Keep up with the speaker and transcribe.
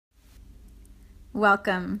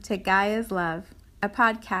Welcome to Gaia's Love, a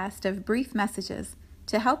podcast of brief messages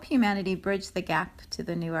to help humanity bridge the gap to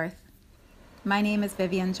the new earth. My name is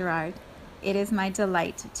Vivian Gerard. It is my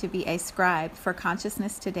delight to be a scribe for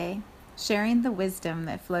consciousness today, sharing the wisdom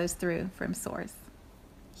that flows through from Source.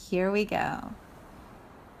 Here we go.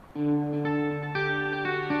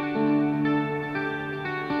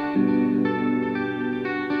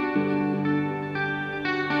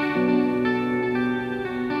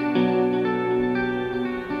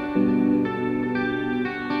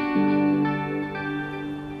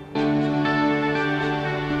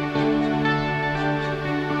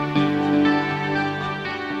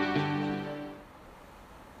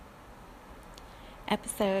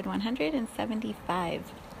 Episode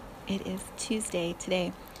 175. It is Tuesday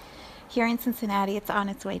today. Here in Cincinnati, it's on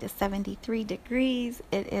its way to 73 degrees.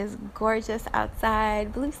 It is gorgeous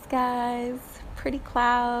outside, blue skies, pretty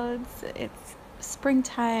clouds. It's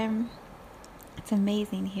springtime. It's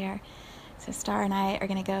amazing here. So Star and I are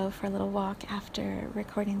going to go for a little walk after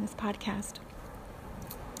recording this podcast.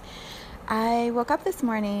 I woke up this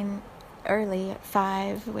morning early at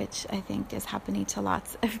 5, which I think is happening to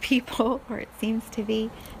lots of people, or it seems to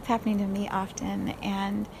be. It's happening to me often,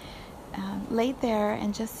 and laid there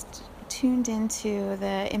and just tuned into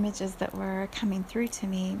the images that were coming through to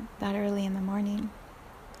me that early in the morning.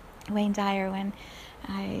 Wayne Dyer, when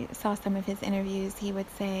I saw some of his interviews, he would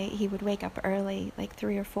say he would wake up early, like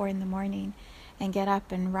 3 or 4 in the morning, and get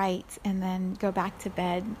up and write, and then go back to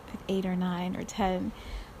bed at 8 or 9 or 10,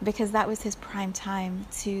 because that was his prime time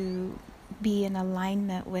to be in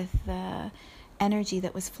alignment with the energy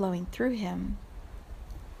that was flowing through him.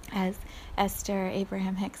 As Esther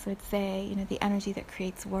Abraham Hicks would say, the energy that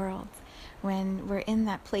creates worlds. When we're in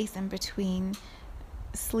that place in between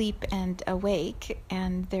sleep and awake,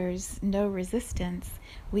 and there's no resistance,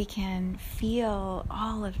 we can feel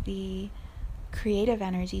all of the creative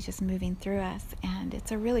energy just moving through us, and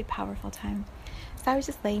it's a really powerful time. So I was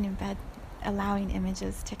just laying in bed, allowing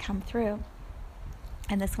images to come through,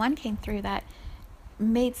 and this one came through that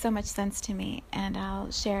made so much sense to me, and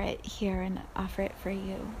I'll share it here and offer it for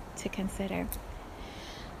you to consider.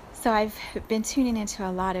 So I've been tuning into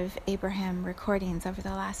a lot of Abraham recordings over the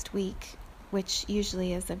last week, which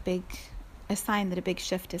usually is a sign that a big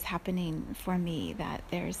shift is happening for me, that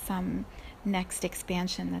there's some next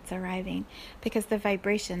expansion that's arriving, because the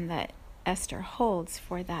vibration that Esther holds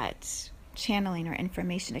for that channeling or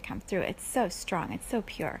information to come through, it's so strong, it's so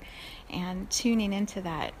pure, and tuning into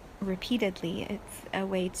that repeatedly, it's a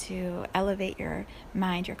way to elevate your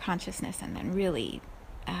mind, your consciousness, and then really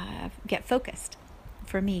get focused.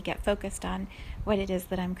 For me, get focused on what it is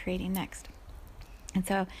that I'm creating next. And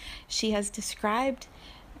so she has described,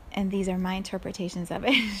 and these are my interpretations of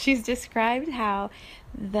it, she's described how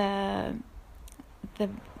the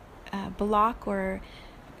block or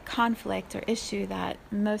conflict or issue that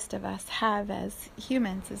most of us have as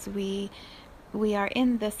humans is we are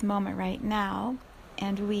in this moment right now,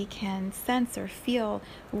 and we can sense or feel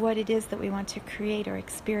what it is that we want to create or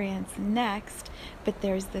experience next, but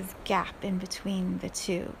there's this gap in between the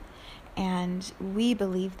two. And we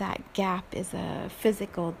believe that gap is a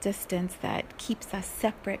physical distance that keeps us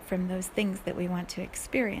separate from those things that we want to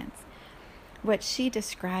experience. What she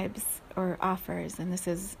describes or offers, and this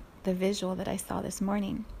is the visual that I saw this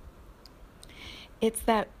morning, it's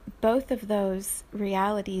that both of those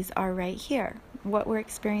realities are right here. What we're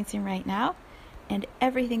experiencing right now, and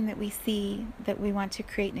everything that we see that we want to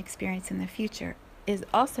create and experience in the future, is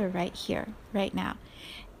also right here, right now.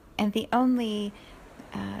 And the only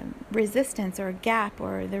resistance or gap,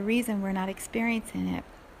 or the reason we're not experiencing it,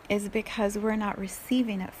 is because we're not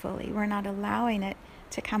receiving it fully. We're not allowing it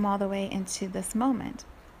to come all the way into this moment.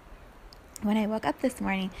 When I woke up this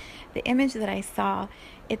morning, the image that I saw,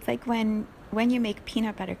 it's like when you make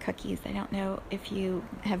peanut butter cookies. I don't know if you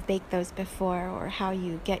have baked those before, or how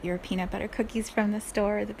you get your peanut butter cookies from the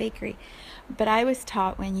store or the bakery. But I was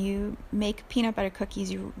taught, when you make peanut butter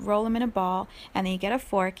cookies, you roll them in a ball, and then you get a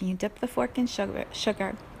fork, and you dip the fork in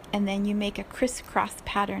sugar, and then you make a crisscross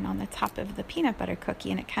pattern on the top of the peanut butter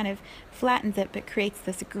cookie, and it kind of flattens it but creates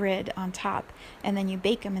this grid on top, and then you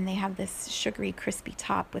bake them, and they have this sugary crispy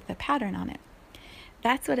top with a pattern on it.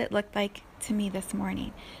 That's what it looked like to me this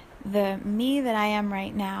morning. The me that I am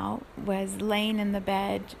right now was laying in the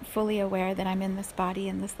bed, fully aware that I'm in this body,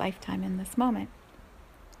 in this lifetime, in this moment.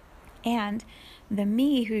 And the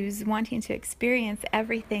me who's wanting to experience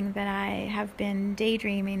everything that I have been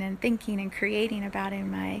daydreaming and thinking and creating about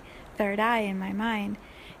in my third eye, in my mind,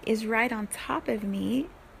 is right on top of me,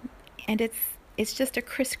 and it's just a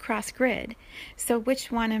crisscross grid. So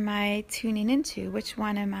which one am I tuning into? Which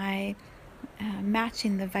one am I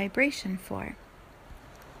matching the vibration for?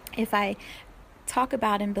 If I talk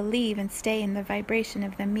about and believe and stay in the vibration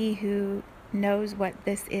of the me who knows what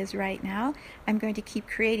this is right now, I'm going to keep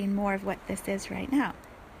creating more of what this is right now.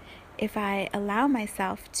 If I allow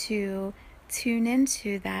myself to tune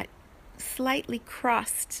into that slightly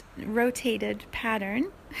crossed, rotated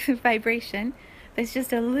pattern vibration that's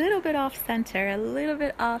just a little bit off center, a little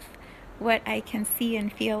bit off what I can see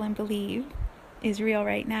and feel and believe is real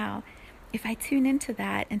right now. If I tune into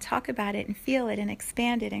that and talk about it and feel it and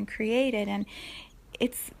expand it and create it, and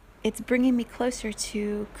it's bringing me closer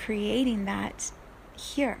to creating that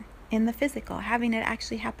here in the physical, having it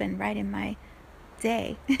actually happen right in my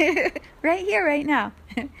day, right here, right now.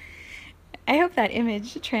 I hope that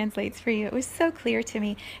image translates for you. It was so clear to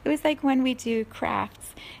me. It was like when we do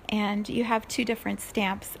crafts and you have two different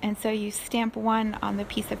stamps, and so you stamp one on the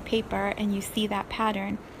piece of paper and you see that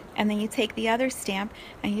pattern, and then you take the other stamp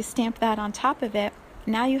and you stamp that on top of it.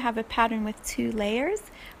 Now you have a pattern with two layers.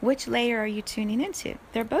 Which layer are you tuning into?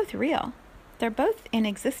 They're both real. They're both in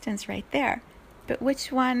existence right there. But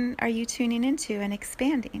which one are you tuning into and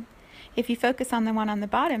expanding? If you focus on the one on the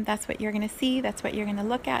bottom, that's what you're going to see, that's what you're going to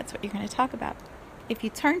look at, it's what you're going to talk about. If you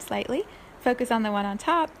turn slightly, focus on the one on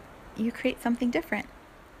top, you create something different.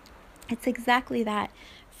 It's exactly that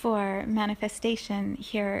for manifestation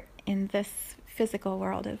here in this physical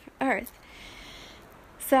world of Earth.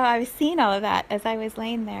 So I was seeing all of that as I was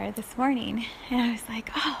laying there this morning, and I was like,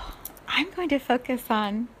 oh, I'm going to focus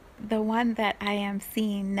on the one that I am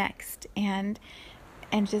seeing next, and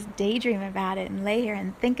just daydream about it and lay here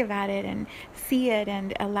and think about it and see it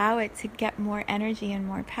and allow it to get more energy and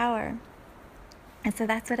more power. And so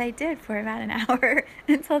that's what I did for about an hour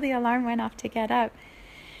until the alarm went off to get up.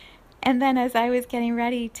 And then as I was getting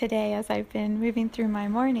ready today, as I've been moving through my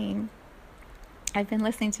morning, I've been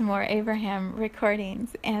listening to more Abraham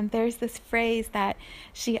recordings, and there's this phrase that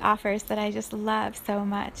she offers that I just love so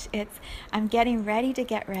much. It's, I'm getting ready to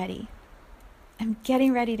get ready. I'm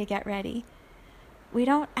getting ready to get ready. We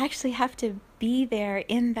don't actually have to be there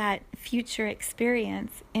in that future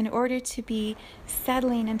experience in order to be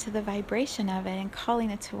settling into the vibration of it and calling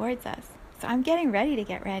it towards us. So I'm getting ready to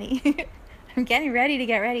get ready. I'm getting ready to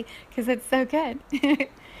get ready because it's so good.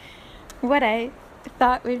 What I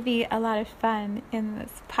thought would be a lot of fun in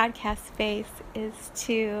this podcast space is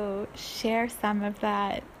to share some of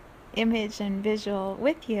that image and visual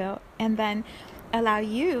with you, and then allow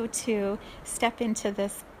you to step into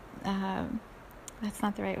this that's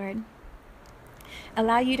not the right word.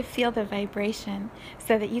 Allow you to feel the vibration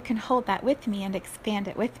so that you can hold that with me and expand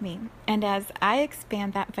it with me. And as I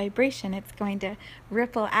expand that vibration, it's going to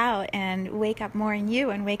ripple out and wake up more in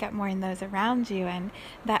you and wake up more in those around you. And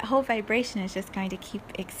that whole vibration is just going to keep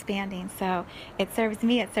expanding. So it serves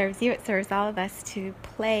me, it serves you, it serves all of us to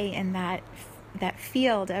play in that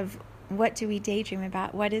field of what do we daydream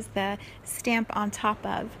about? What is the stamp on top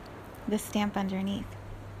of the stamp underneath?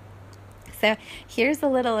 So here's a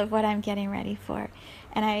little of what I'm getting ready for.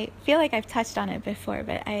 And I feel like I've touched on it before,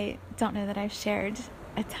 but I don't know that I've shared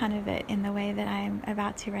a ton of it in the way that I'm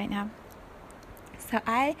about to right now. So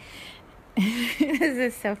this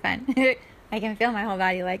is so fun. I can feel my whole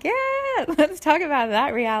body like, yeah, let's talk about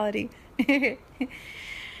that reality.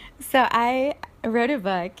 So I wrote a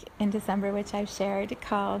book in December, which I've shared,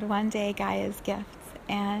 called One Day Gaia's Gifts.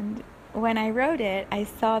 And when I wrote it, I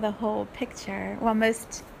saw the whole picture.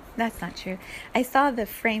 That's not true. I saw the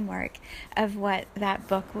framework of what that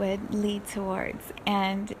book would lead towards.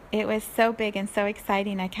 And it was so big and so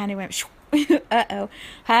exciting. I kind of went, uh-oh,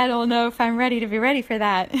 I don't know if I'm ready to be ready for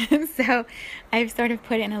that. So I've sort of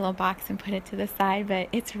put it in a little box and put it to the side, but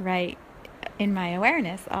it's right in my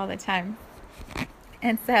awareness all the time.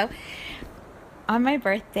 And so on my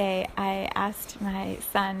birthday, I asked my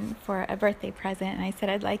son for a birthday present, and I said,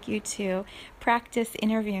 I'd like you to practice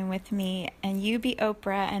interviewing with me, and you be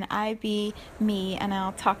Oprah, and I be me, and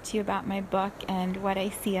I'll talk to you about my book and what I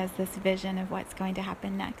see as this vision of what's going to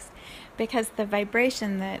happen next. Because the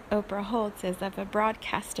vibration that Oprah holds is of a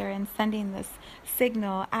broadcaster and sending this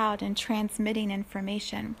signal out and transmitting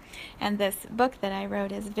information. And this book that I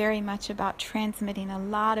wrote is very much about transmitting a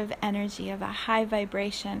lot of energy of a high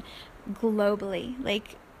vibration globally,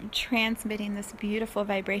 like transmitting this beautiful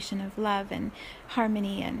vibration of love and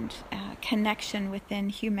harmony and connection within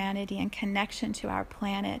humanity and connection to our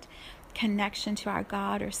planet, connection to our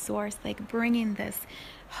God or source, like bringing this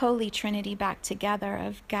holy trinity back together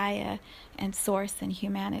of Gaia and source and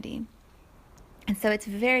humanity. And so it's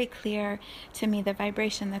very clear to me the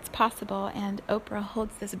vibration that's possible, and Oprah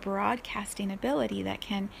holds this broadcasting ability that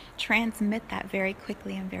can transmit that very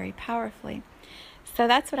quickly and very powerfully. So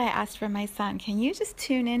that's what I asked from my son. Can you just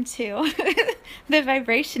tune into the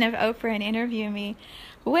vibration of Oprah and interview me?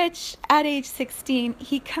 Which at age 16,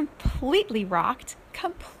 he completely rocked,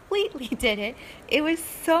 completely did it. It was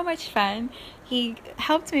so much fun. He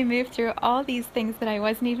helped me move through all these things that I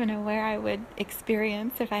wasn't even aware I would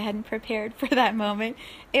experience if I hadn't prepared for that moment.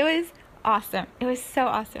 It was awesome. It was so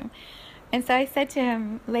awesome. And so I said to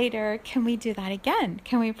him later, can we do that again?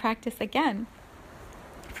 Can we practice again?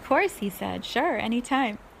 Of course, he said, sure,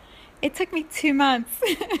 anytime. It took me 2 months,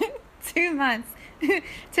 2 months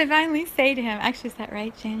to finally say to him, actually, is that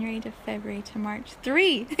right? January to February to March,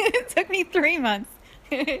 3. It took me 3 months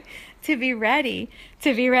to be ready,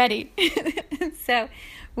 So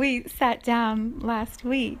we sat down last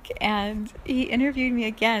week and he interviewed me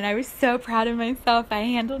again. I was so proud of myself. I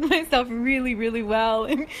handled myself really, really well.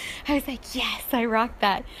 And I was like, yes, I rocked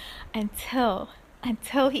that until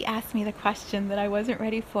he asked me the question that I wasn't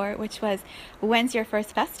ready for, which was, when's your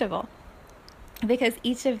first festival? Because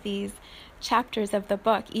each of these chapters of the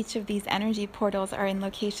book, each of these energy portals are in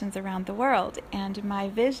locations around the world. And my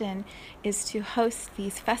vision is to host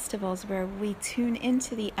these festivals where we tune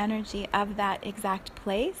into the energy of that exact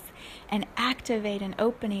place and activate an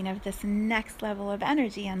opening of this next level of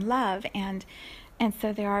energy and love. And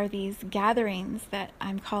so there are these gatherings that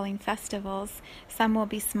I'm calling festivals. Some will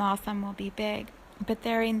be small, some will be big. But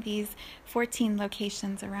they're in these 14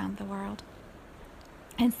 locations around the world.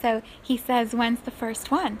 And so he says, when's the first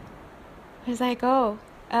one? I was like,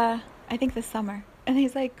 I think this summer. And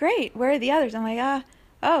he's like, great, where are the others? I'm like,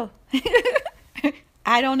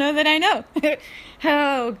 I don't know that I know.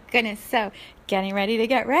 Oh, goodness. So getting ready to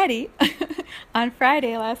get ready. On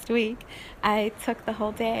Friday last week, I took the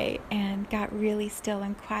whole day and got really still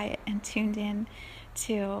and quiet and tuned in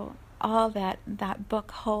to all that book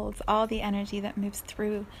holds, all the energy that moves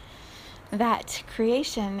through that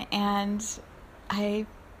creation. And I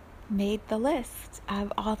made the list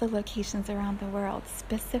of all the locations around the world,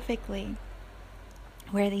 specifically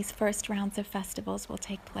where these first rounds of festivals will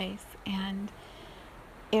take place. And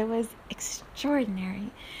it was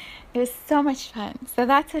extraordinary. It was so much fun. So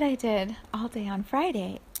that's what I did all day on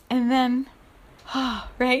Friday. And then,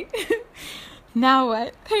 right? Now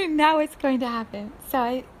what? Now what's going to happen? So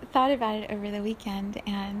I thought about it over the weekend,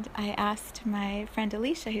 and I asked my friend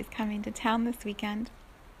Alicia, who's coming to town this weekend,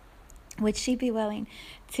 would she be willing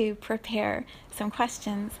to prepare some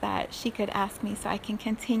questions that she could ask me so I can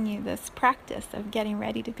continue this practice of getting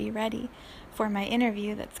ready to be ready for my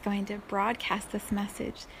interview that's going to broadcast this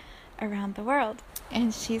message around the world?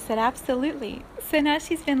 And she said, absolutely. So now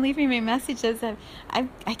she's been leaving me messages of,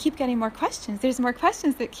 I keep getting more questions. There's more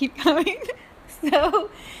questions that keep coming. So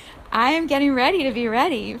I am getting ready to be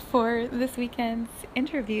ready for this weekend's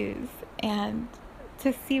interviews and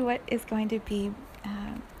to see what is going to be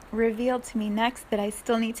revealed to me next that I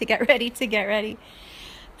still need to get ready.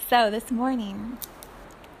 So this morning,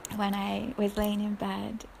 when I was laying in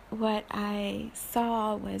bed, what I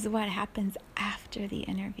saw was what happens after the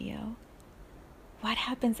interview. What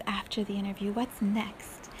happens after the interview? What's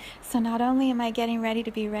next? So not only am I getting ready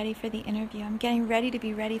to be ready for the interview, I'm getting ready to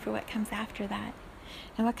be ready for what comes after that.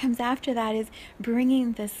 And what comes after that is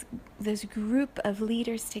bringing this group of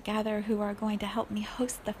leaders together who are going to help me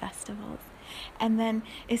host the festivals. And then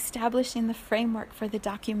establishing the framework for the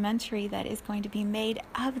documentary that is going to be made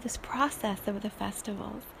of this process of the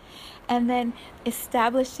festivals. And then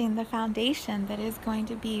establishing the foundation that is going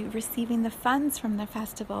to be receiving the funds from the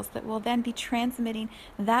festivals that will then be transmitting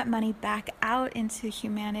that money back out into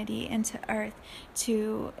humanity, into Earth,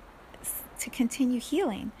 to continue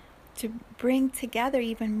healing, to bring together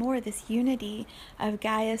even more this unity of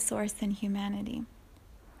Gaia, Source, and humanity.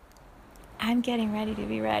 I'm getting ready to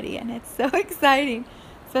be ready, and it's so exciting.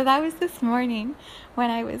 So that was this morning when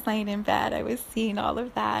I was laying in bed. I was seeing all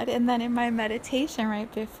of that. And then in my meditation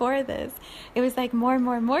right before this, it was like more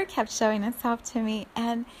and more kept showing itself to me.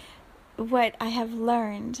 And what I have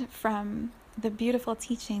learned from the beautiful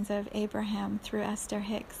teachings of Abraham through Esther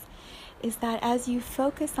Hicks is that as you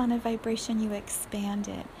focus on a vibration, you expand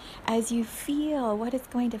it. As you feel what it's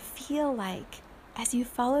going to feel like, as you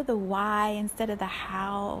follow the why instead of the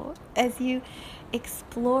how, as you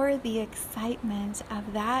explore the excitement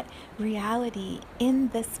of that reality in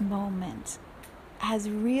this moment, as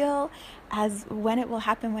real as when it will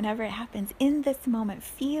happen, whenever it happens, in this moment,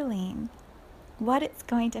 feeling what it's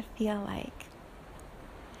going to feel like,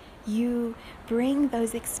 you bring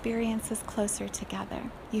those experiences closer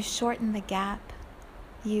together. You shorten the gap.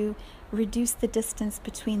 You reduce the distance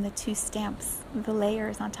between the two stamps, the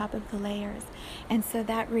layers on top of the layers. And so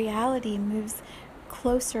that reality moves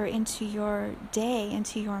closer into your day,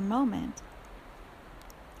 into your moment.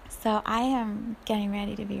 So I am getting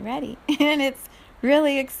ready to be ready. And it's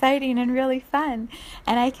really exciting and really fun.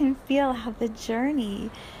 And I can feel how the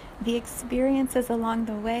journey, the experiences along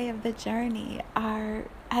the way of the journey are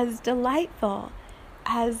as delightful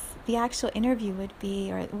as the actual interview would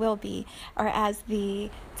be or will be, or as the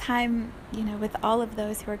time, with all of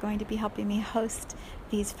those who are going to be helping me host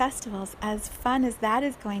these festivals, as fun as that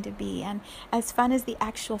is going to be, and as fun as the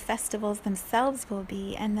actual festivals themselves will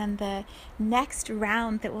be, and then the next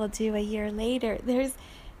round that we'll do a year later,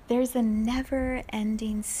 there's a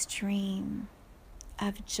never-ending stream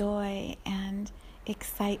of joy and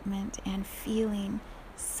excitement and feeling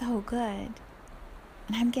so good.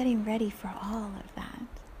 And I'm getting ready for all of that.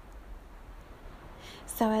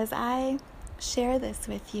 So as I share this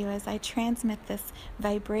with you, as I transmit this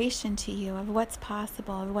vibration to you of what's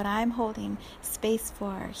possible, of what I'm holding space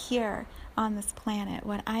for here on this planet,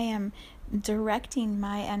 what I am directing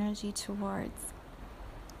my energy towards,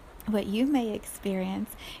 what you may experience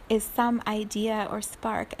is some idea or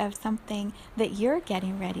spark of something that you're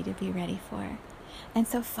getting ready to be ready for. And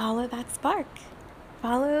so follow that spark.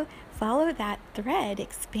 Follow that thread,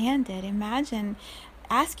 expand it. Imagine,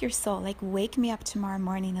 ask your soul, wake me up tomorrow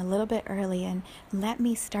morning a little bit early and let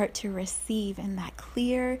me start to receive in that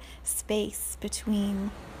clear space between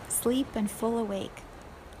sleep and full awake.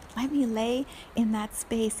 Let me lay in that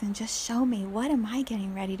space and just show me, what am I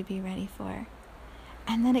getting ready to be ready for?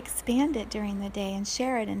 And then expand it during the day and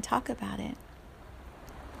share it and talk about it.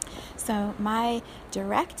 So my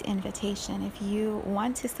direct invitation, if you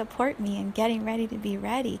want to support me in getting ready to be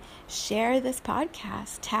ready, share this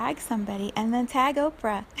podcast, tag somebody, and then tag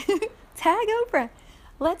Oprah. Tag Oprah.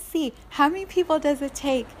 Let's see, how many people does it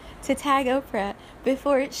take to tag Oprah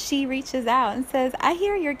before she reaches out and says, I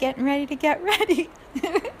hear you're getting ready to get ready.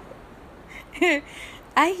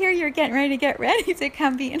 I hear you're getting ready to get ready to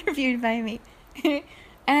come be interviewed by me. And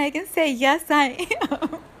I can say, yes, I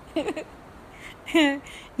am.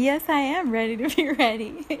 Yes, I am ready to be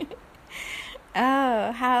ready.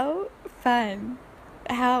 Oh, how fun.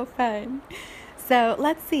 How fun. So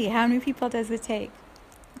let's see, how many people does it take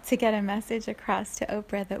to get a message across to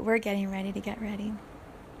Oprah that we're getting ready to get ready?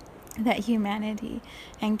 That humanity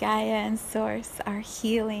and Gaia and Source are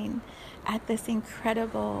healing at this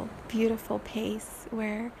incredible, beautiful pace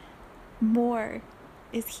where more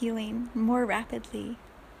is healing more rapidly.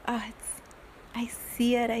 Oh, I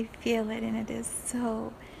see it, I feel it, and it is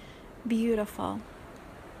so beautiful.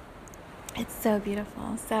 It's so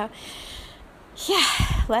beautiful. So,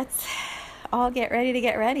 yeah, let's all get ready to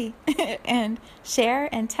get ready and share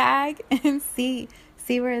and tag and see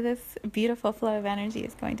where this beautiful flow of energy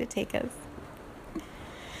is going to take us.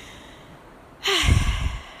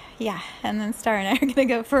 Yeah, and then Star and I are going to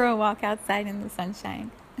go for a walk outside in the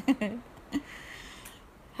sunshine.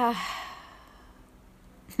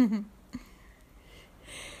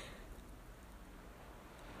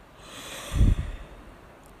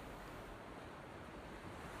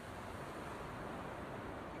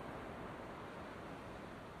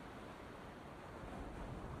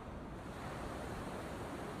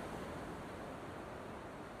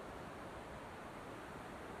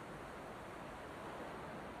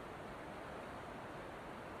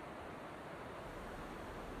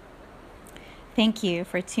 Thank you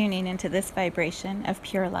for tuning into this vibration of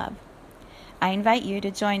pure love. I invite you to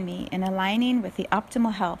join me in aligning with the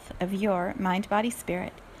optimal health of your mind, body,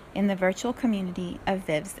 spirit in the virtual community of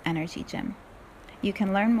Viv's Energy Gym. You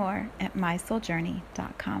can learn more at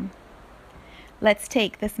mysouljourney.com. Let's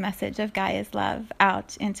take this message of Gaia's love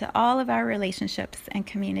out into all of our relationships and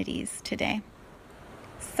communities today.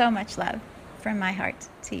 So much love from my heart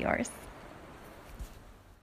to yours.